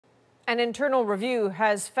An internal review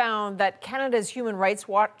has found that Canada's human rights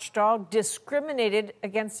watchdog discriminated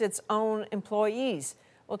against its own employees.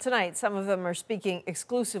 Well, tonight, some of them are speaking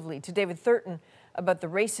exclusively to David Thurton about the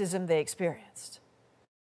racism they experienced.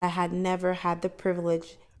 I had never had the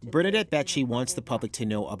privilege. Bernadette Becci wants the public to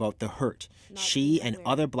know about the hurt she and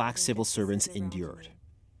other Black civil servants endured.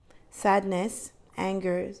 Sadness,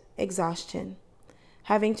 anger, exhaustion.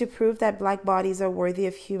 Having to prove that Black bodies are worthy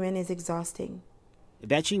of human is exhausting.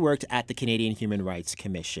 Becci worked at the Canadian Human Rights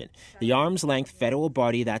Commission, the arm's-length federal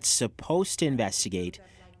body that's supposed to investigate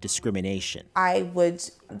discrimination. I would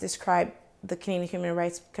describe the Canadian Human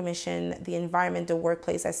Rights Commission, the environment, the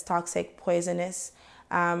workplace, as toxic, poisonous.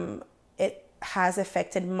 It has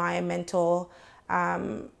affected my mental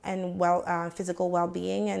and physical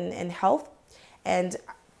well-being and health, and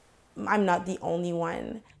I'm not the only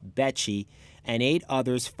one. Becci and 8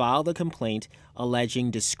 others filed a complaint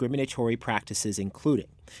alleging discriminatory practices, including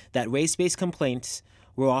that race-based complaints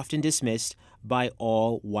were often dismissed by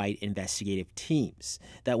all white investigative teams,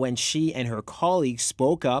 that when she and her colleagues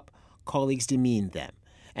spoke up, colleagues demeaned them,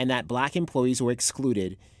 and that Black employees were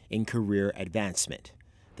excluded in career advancement.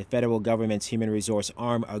 The federal government's human resource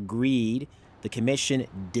arm agreed the commission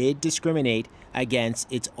did discriminate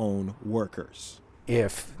against its own workers.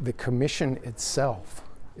 If the commission itself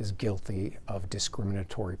is guilty of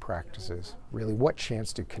discriminatory practices, really what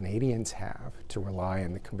chance do Canadians have to rely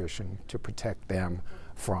on the commission to protect them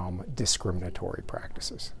from discriminatory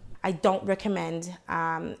practices? I don't recommend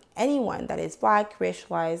anyone that is Black,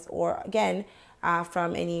 racialized, or again,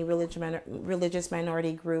 from any religious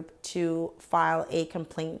minority group to file a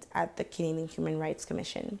complaint at the Canadian Human Rights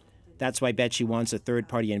Commission. That's why Becci wants a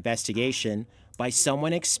third-party investigation by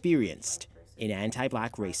someone experienced in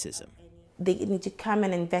anti-Black racism. They need to come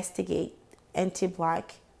and investigate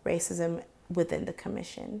anti-Black racism within the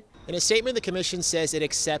commission. In a statement, the commission says it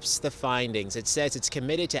accepts the findings. It says it's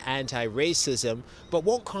committed to anti-racism, but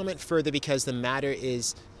won't comment further because the matter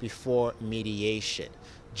is before mediation.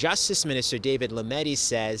 Justice Minister David Lametti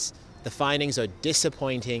says the findings are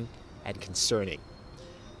disappointing and concerning.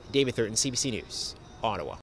 David Thurton, CBC News, Ottawa.